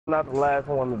not the last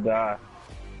one to die.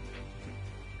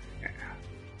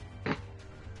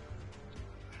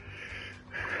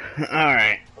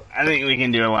 Alright. I think we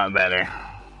can do a lot better.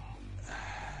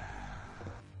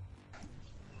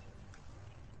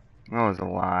 That was a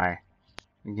lie.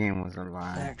 The game was a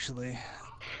lie. Actually,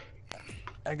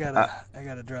 I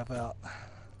gotta drop out.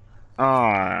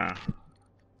 Oh.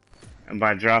 And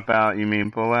by drop out, you mean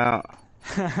pull out?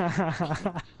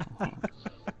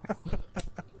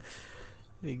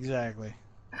 Exactly.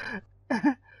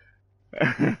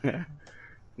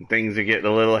 Things are getting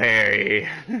a little hairy.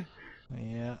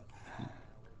 Yeah.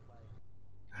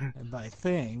 And by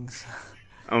things,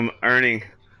 I'm earning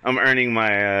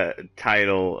my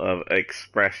title of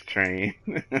Express Train.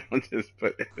 I'll just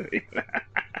put it.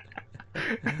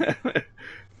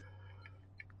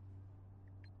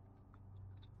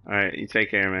 All right, you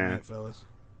take care, man. all right, fellas.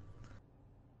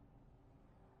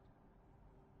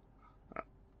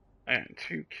 I got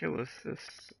 2 kill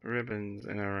assist ribbons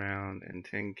in a round and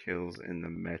 10 kills in the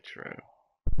metro.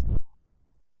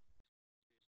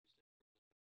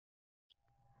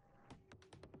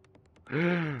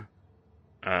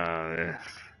 This.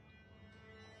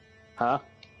 Huh?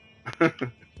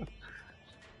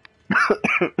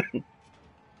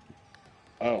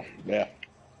 Oh, yeah.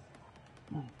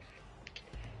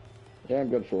 Yeah, I'm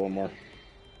good for one more.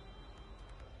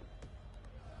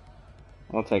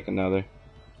 I'll take another.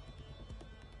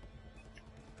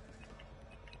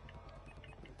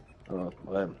 Oh,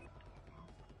 well.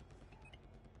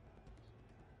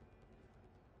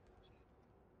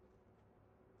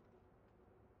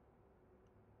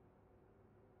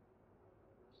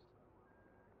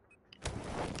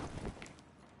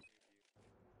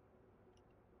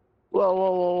 Whoa,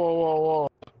 whoa, whoa, whoa, whoa, whoa.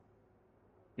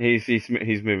 He's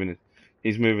moving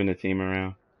the team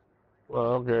around.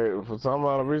 Well, okay. For some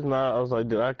odd reason, I was like,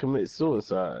 did I commit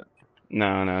suicide?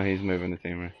 No, he's moving the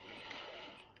team around.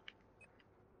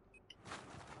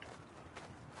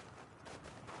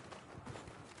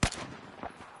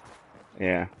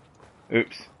 Yeah.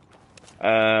 Oops.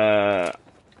 Oh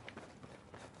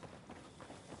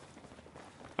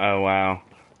wow.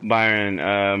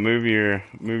 Byron, move your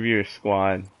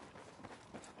squad.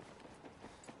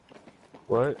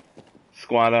 What?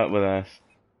 Squad up with us.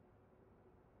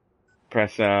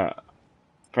 Press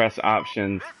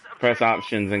options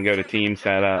and go to team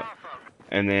setup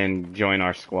and then join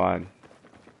our squad.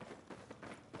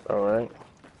 Alright.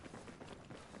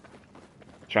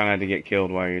 Try not to get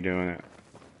killed while you're doing it.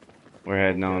 We're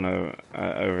heading on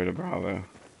over to Bravo.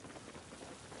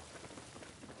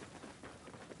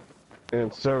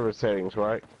 In server settings,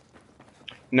 right?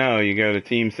 No, you go to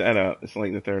team setup. It's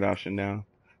like the 3rd option down.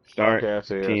 Start Okay, I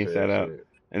see, team setup,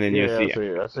 and then you'll see.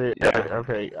 I see. Yeah.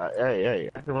 Okay. Hey,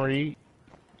 I can read.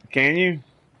 Can you?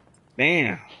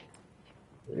 Damn.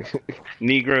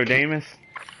 Negro Damus.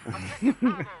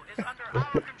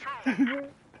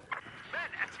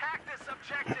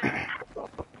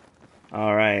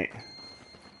 All right.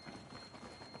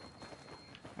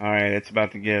 It's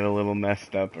about to get a little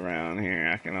messed up around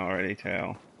here. I can already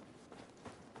tell.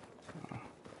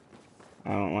 I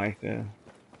don't like this.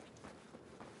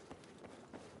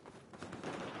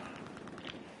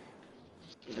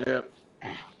 Yep.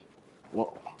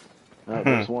 Well,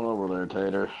 there's one over there,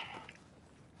 Tater.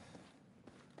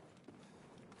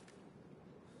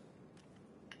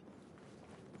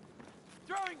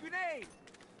 Throwing grenade!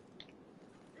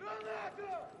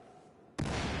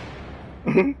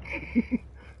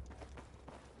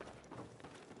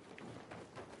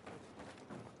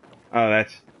 Oh,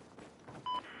 that's. This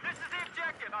is the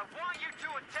objective. I want you to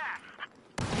attack.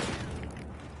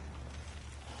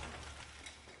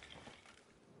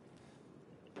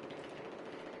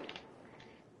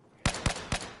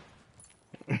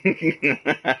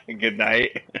 Good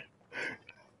night.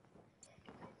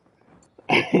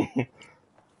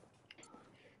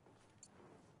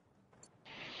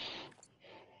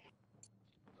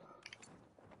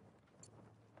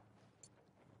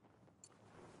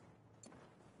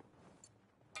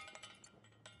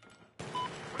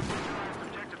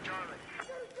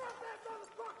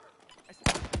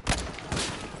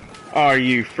 Are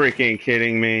you freaking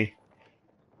kidding me?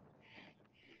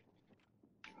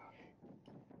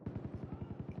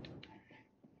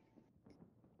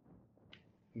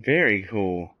 Very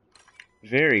cool.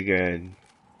 Very good.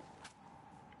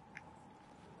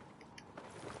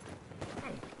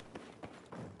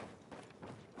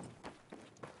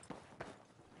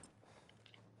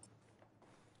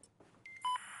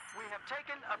 We have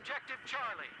taken objective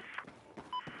Charlie.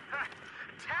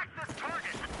 Attack this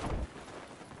target.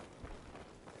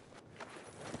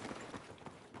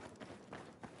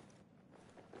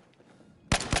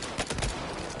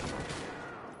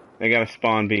 They got a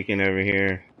spawn beacon over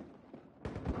here.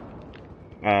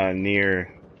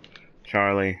 Near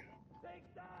Charlie.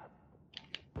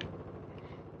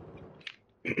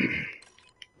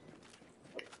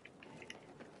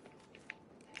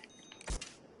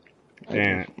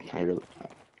 Damn.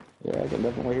 Yeah, I can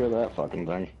definitely hear that fucking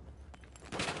thing.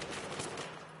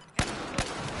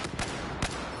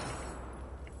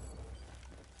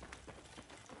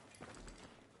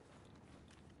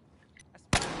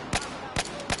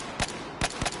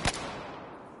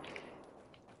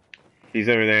 He's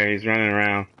over there. He's running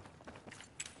around.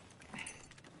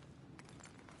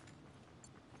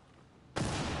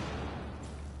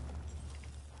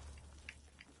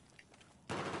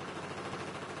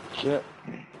 Shit.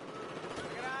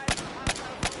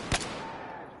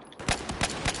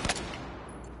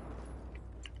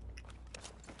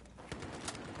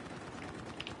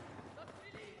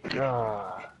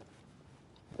 Ah.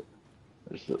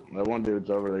 That one dude's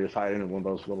over there. He's hiding in one of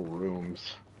those little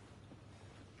rooms.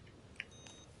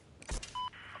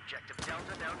 Objective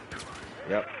Delta now neutralized.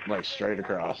 Yep, like straight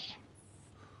across.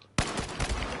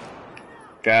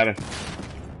 Got him.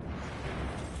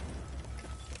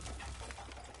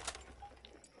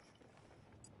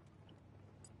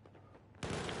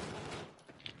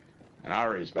 And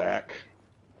Ari's back.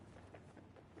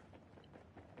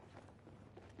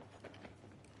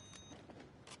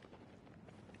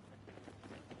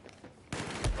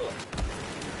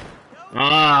 Oh,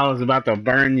 I was about to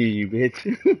burn you, you bitch.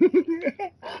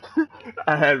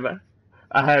 I had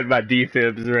my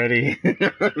defibs ready.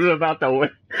 I was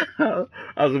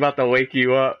about to wake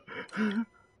you up.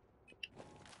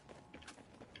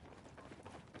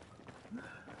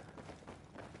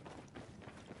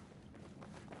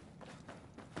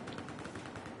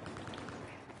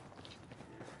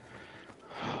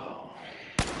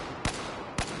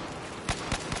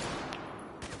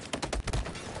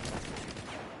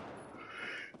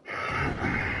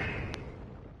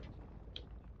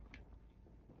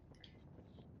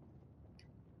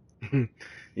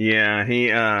 Yeah,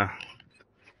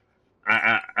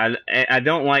 I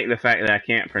don't like the fact that I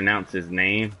can't pronounce his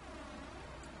name.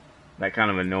 That kind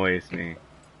of annoys me.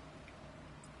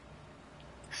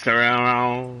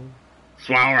 Surround,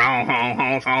 swallow. We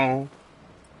now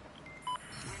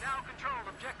control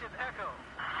objective Echo.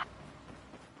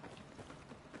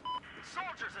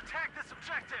 Soldiers, attack this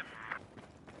objective.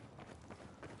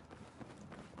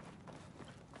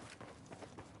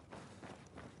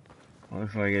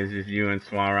 Looks like it's just you and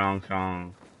Swarong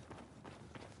Song.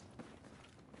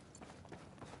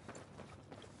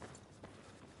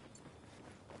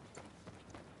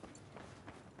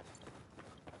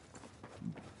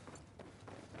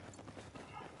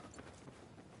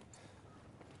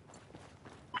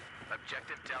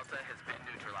 Objective Delta has been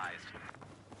neutralized.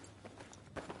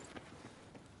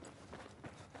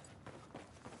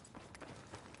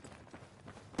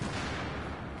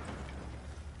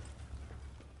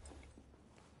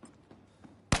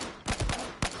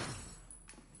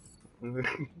 We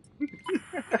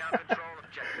now control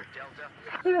objective Delta.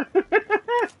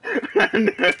 I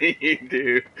know you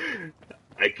do.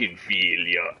 I can feel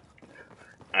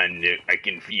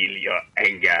your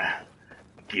anger.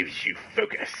 Gives you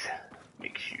focus.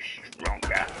 Makes you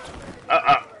stronger.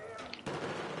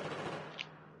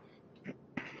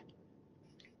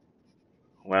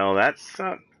 Well, that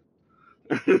sucked.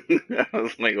 I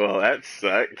was like, well, that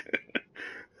sucked.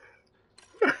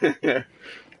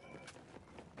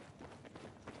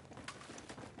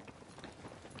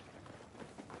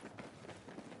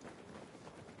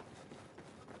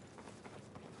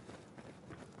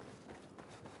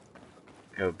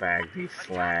 Go bag these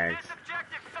slags. Attack this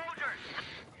objective, soldiers.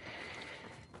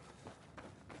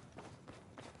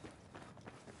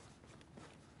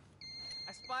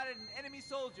 I spotted an enemy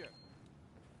soldier.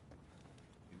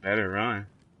 You better run.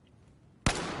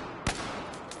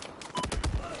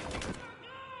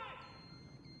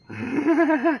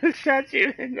 Shot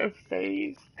you in the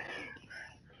face.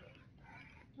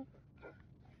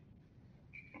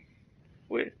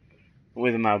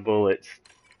 With my bullets.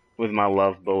 With my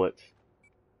love bullets.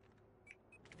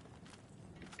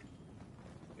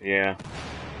 Yeah.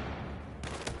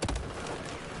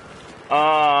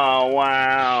 Oh,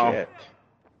 wow. Shit.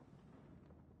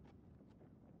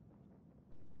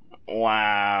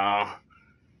 Wow.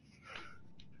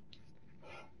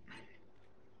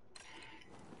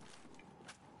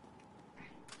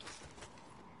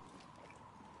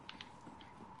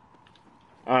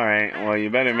 Alright, well, you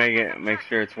better make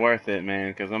sure it's worth it,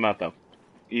 man, because I'm about to f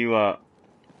you up.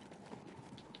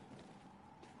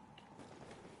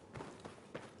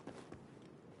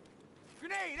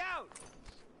 Grenade out!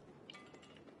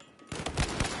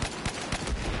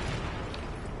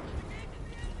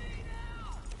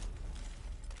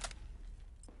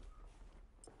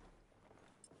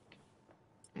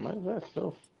 is that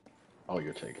still? Oh,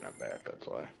 you're taking it back. That's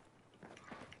why.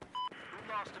 We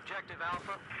lost objective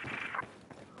Alpha.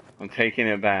 I'm taking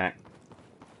it back.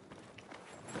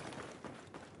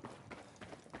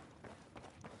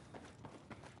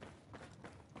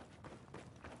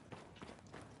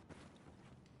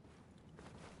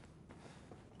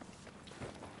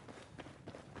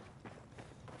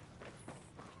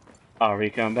 Oh,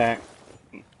 recon back.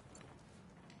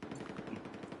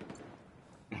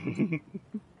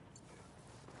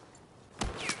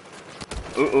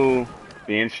 Ooh,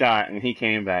 being shot, and he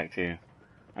came back too.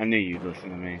 I knew you'd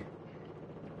listen to me.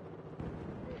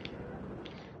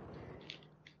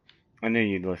 I knew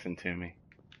you'd listen to me,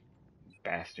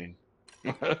 bastard.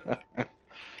 You.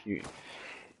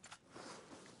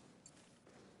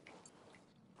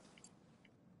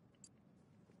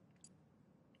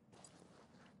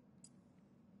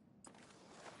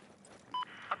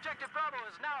 Objective Bravo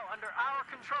is now under our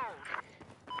control.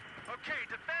 Okay,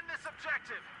 defend this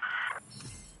objective.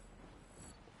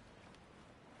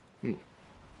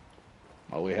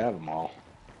 Oh, we have them all.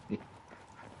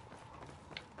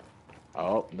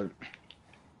 Oh, they're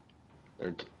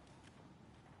Soldiers,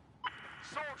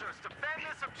 defend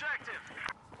this objective.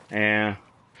 Yeah.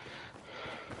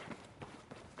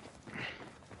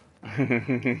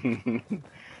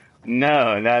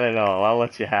 No, not at all. I'll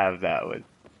let you have that one.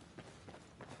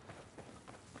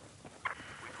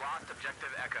 We've lost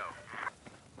objective Echo.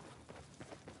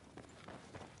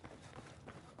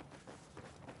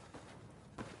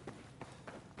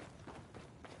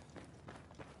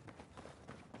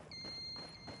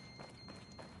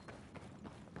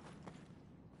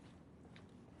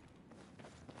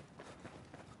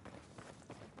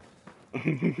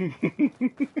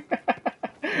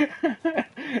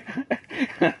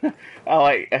 I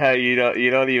like how you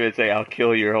don't even say I'll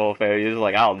kill your whole family. You're just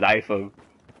like I'll knife them.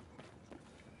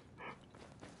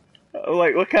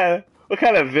 Like what kind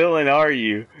of villain are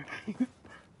you?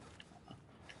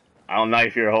 I'll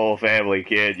knife your whole family,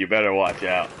 kid. You better watch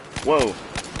out. Whoa.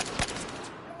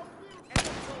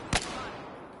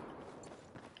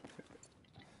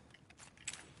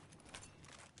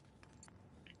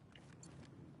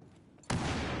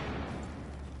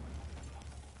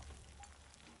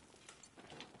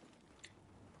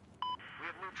 We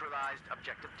have neutralized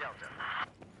objective Delta.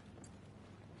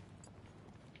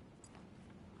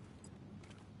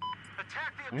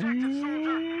 Attack the objective,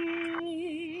 soldier.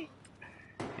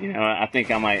 You know, I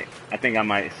think I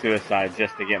might suicide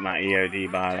just to get my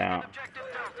EOD bot out. Objective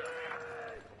Delta.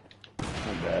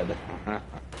 I'm dead.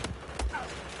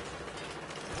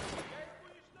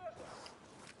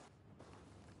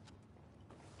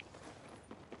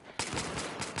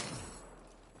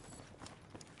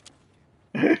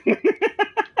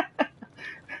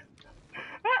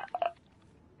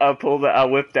 I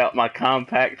whipped out my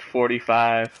compact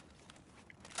 45.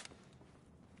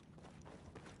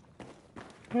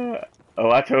 Oh,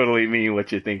 I totally mean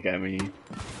what you think I mean.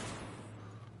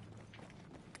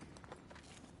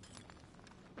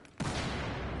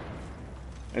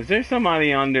 Is there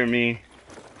somebody under me?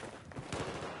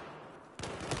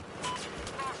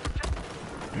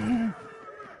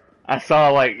 I saw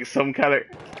like some kind of...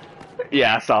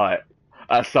 Yeah, I saw it.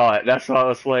 That's why I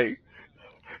was like...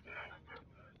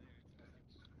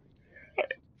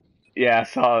 Yeah, I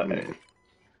saw it.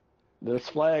 This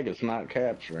flag is not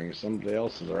capturing. Somebody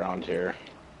else is around here.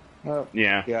 Oh,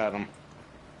 Yeah. got him.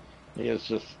 He is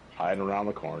just hiding around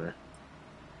the corner.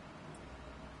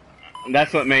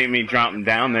 That's what made me drop him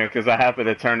down there, because I happened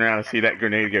to turn around and see that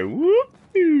grenade go whoop.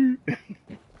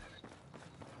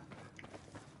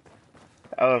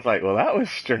 I was like, well, that was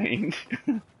strange.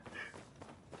 Defend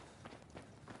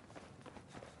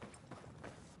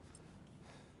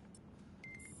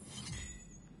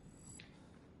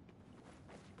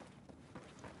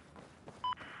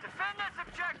this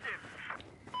objective.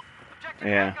 Objective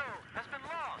Yeah. Echo has been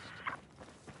lost.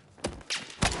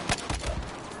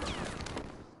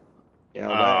 You know,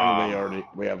 that enemy already,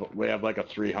 we have like a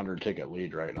 300 ticket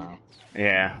lead right now.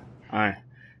 Yeah. I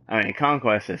mean,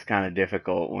 Conquest is kind of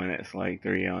difficult when it's like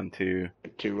 3-on-2.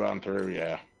 2-on-3,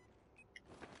 yeah.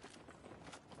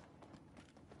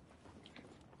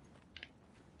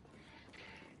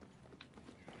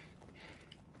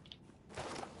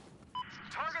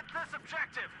 Target this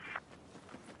objective.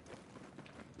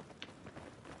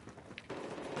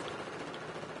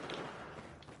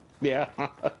 Yeah.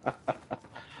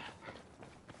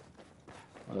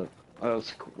 That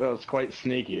was quite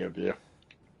sneaky of you.